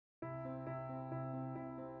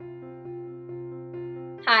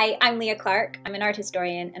Hi, I'm Leah Clark. I'm an art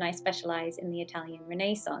historian and I specialize in the Italian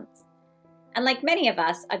Renaissance. And like many of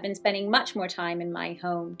us, I've been spending much more time in my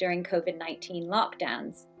home during COVID-19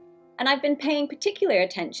 lockdowns. And I've been paying particular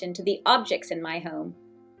attention to the objects in my home,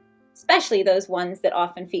 especially those ones that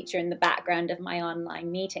often feature in the background of my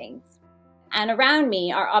online meetings. And around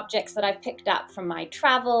me are objects that I've picked up from my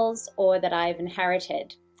travels or that I've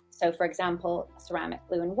inherited. So for example, ceramic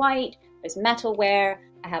blue and white, there's metalware,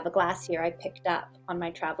 I have a glass here I picked up on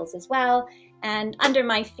my travels as well, and under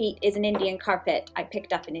my feet is an Indian carpet I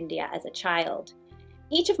picked up in India as a child.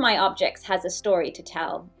 Each of my objects has a story to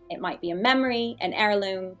tell. It might be a memory, an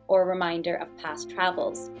heirloom, or a reminder of past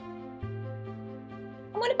travels.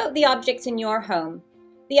 And what about the objects in your home?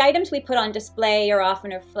 The items we put on display are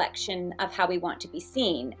often a reflection of how we want to be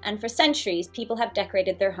seen, and for centuries people have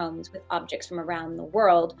decorated their homes with objects from around the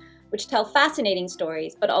world, which tell fascinating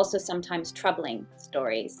stories, but also sometimes troubling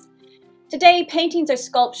stories. Today, paintings or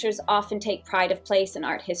sculptures often take pride of place in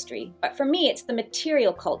art history, but for me it's the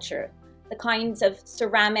material culture, the kinds of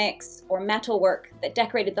ceramics or metalwork that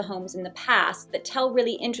decorated the homes in the past that tell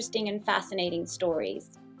really interesting and fascinating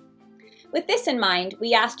stories. With this in mind,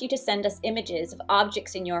 we asked you to send us images of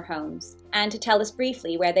objects in your homes and to tell us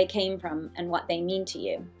briefly where they came from and what they mean to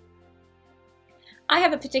you. I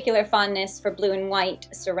have a particular fondness for blue and white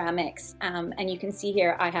ceramics, and you can see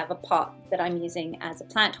here I have a pot that I'm using as a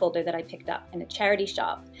plant holder that I picked up in a charity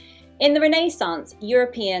shop. In the Renaissance,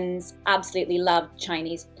 Europeans absolutely loved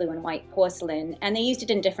Chinese blue and white porcelain, and they used it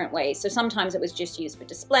in different ways. So sometimes it was just used for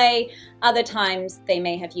display, other times they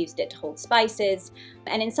may have used it to hold spices,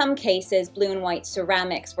 and in some cases blue and white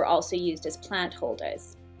ceramics were also used as plant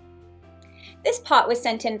holders. This pot was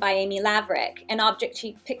sent in by Amy Laverick, an object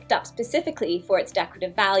she picked up specifically for its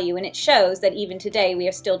decorative value, and it shows that even today we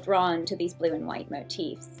are still drawn to these blue and white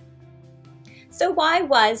motifs. So why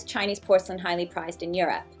was Chinese porcelain highly prized in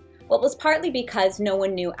Europe? Well, it was partly because no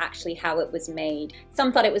one knew actually how it was made.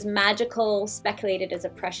 Some thought it was magical, speculated as a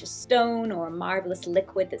precious stone or a marvelous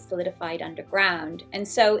liquid that solidified underground. And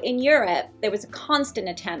so in Europe, there was a constant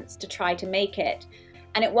attempt to try to make it.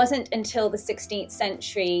 And it wasn't until the 16th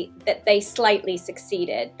century that they slightly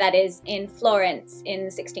succeeded. That is, in Florence in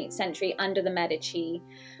the 16th century under the Medici,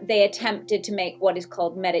 they attempted to make what is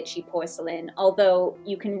called Medici porcelain, although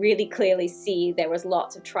you can really clearly see there was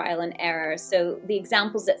lots of trial and error. So the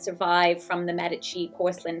examples that survive from the Medici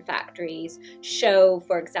porcelain factories show,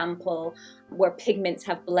 for example, where pigments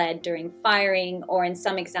have bled during firing, or in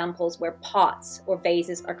some examples where pots or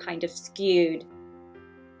vases are kind of skewed.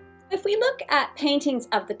 If we look at paintings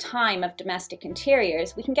of the time of domestic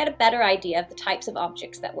interiors, we can get a better idea of the types of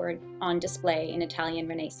objects that were on display in Italian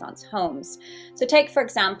Renaissance homes. So take, for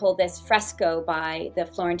example, this fresco by the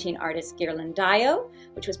Florentine artist Ghirlandaio,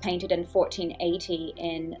 which was painted in 1480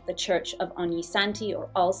 in the Church of Ogni Santi, or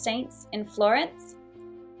All Saints, in Florence.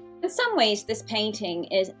 In some ways, this painting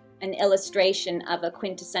is an illustration of a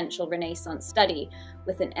quintessential Renaissance study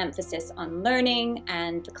with an emphasis on learning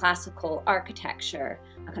and the classical architecture,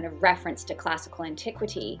 a kind of reference to classical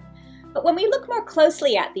antiquity. But when we look more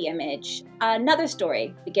closely at the image, another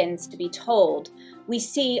story begins to be told. We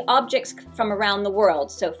see objects from around the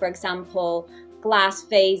world. So for example, glass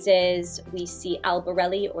vases, we see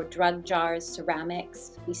albarelli or drug jars,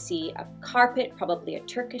 ceramics, we see a carpet, probably a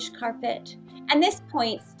Turkish carpet. And this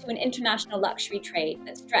points to an international luxury trade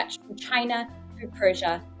that stretched from China through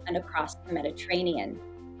Persia and across the Mediterranean.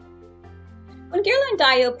 When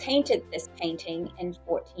Ghirlandaio painted this painting in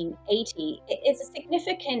 1480, it is a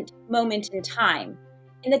significant moment in time.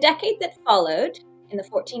 In the decade that followed, in the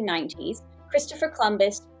 1490s, Christopher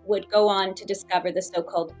Columbus would go on to discover the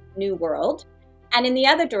so-called New World, and in the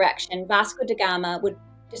other direction, Vasco da Gama would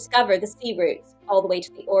discover the sea routes all the way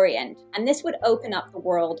to the Orient, and this would open up the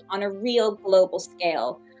world on a real global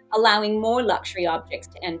scale, allowing more luxury objects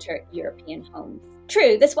to enter European homes.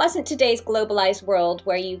 True, this wasn't today's globalized world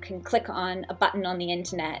where you can click on a button on the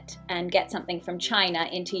internet and get something from China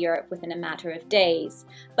into Europe within a matter of days,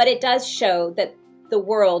 but it does show that the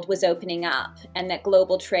world was opening up and that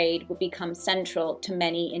global trade would become central to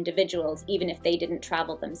many individuals, even if they didn't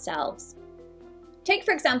travel themselves. Take,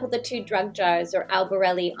 for example, the two drug jars or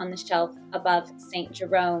albarelli on the shelf above St.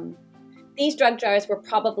 Jerome. These drug jars were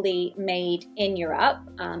probably made in Europe,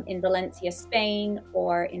 in Valencia, Spain,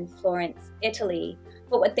 or in Florence, Italy.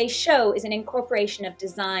 But what they show is an incorporation of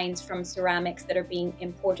designs from ceramics that are being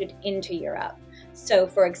imported into Europe. So,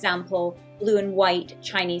 for example, blue and white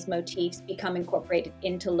Chinese motifs become incorporated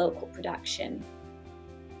into local production.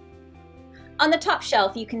 On the top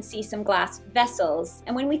shelf, you can see some glass vessels.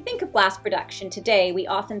 And when we think of glass production today, we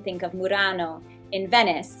often think of Murano in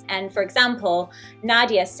Venice. And for example,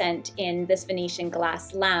 Nadia sent in this Venetian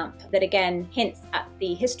glass lamp that again hints at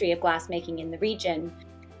the history of glassmaking in the region.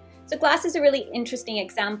 So glass is a really interesting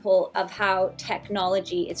example of how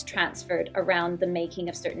technology is transferred around the making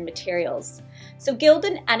of certain materials. So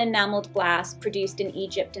gilded and enameled glass produced in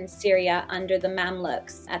Egypt and Syria under the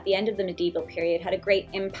Mamluks at the end of the medieval period had a great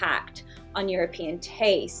impact on European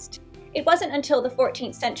taste. It wasn't until the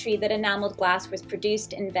 14th century that enameled glass was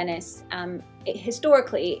produced in Venice.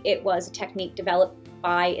 Historically, it was a technique developed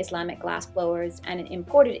by Islamic glassblowers and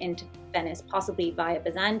imported into Venice, possibly via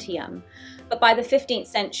Byzantium. But by the 15th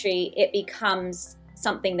century, it becomes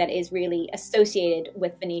something that is really associated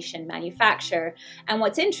with Venetian manufacture. And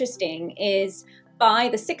what's interesting is by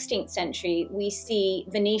the 16th century, we see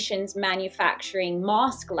Venetians manufacturing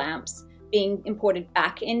mosque lamps being imported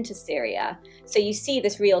back into Syria. So you see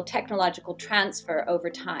this real technological transfer over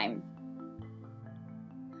time.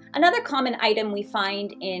 Another common item we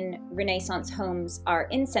find in Renaissance homes are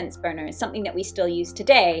incense burners, something that we still use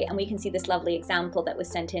today, and we can see this lovely example that was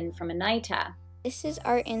sent in from Anita. This is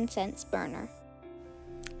our incense burner.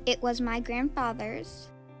 It was my grandfather's.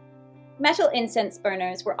 Metal incense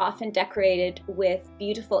burners were often decorated with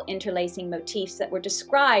beautiful interlacing motifs that were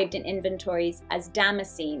described in inventories as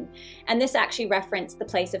Damascene, and this actually referenced the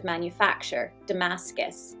place of manufacture,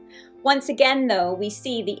 Damascus. Once again, though, we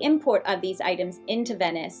see the import of these items into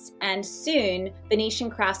Venice, and soon Venetian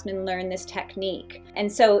craftsmen learn this technique.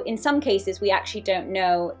 And so in some cases, we actually don't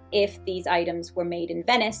know if these items were made in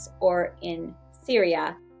Venice or in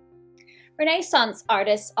Syria. Renaissance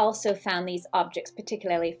artists also found these objects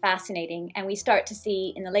particularly fascinating, and we start to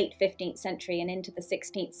see in the late 15th century and into the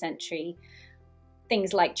 16th century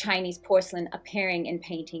things like Chinese porcelain appearing in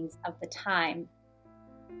paintings of the time.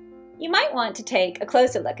 You might want to take a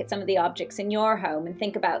closer look at some of the objects in your home and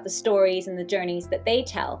think about the stories and the journeys that they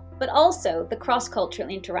tell, but also the cross-cultural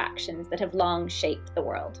interactions that have long shaped the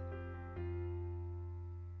world.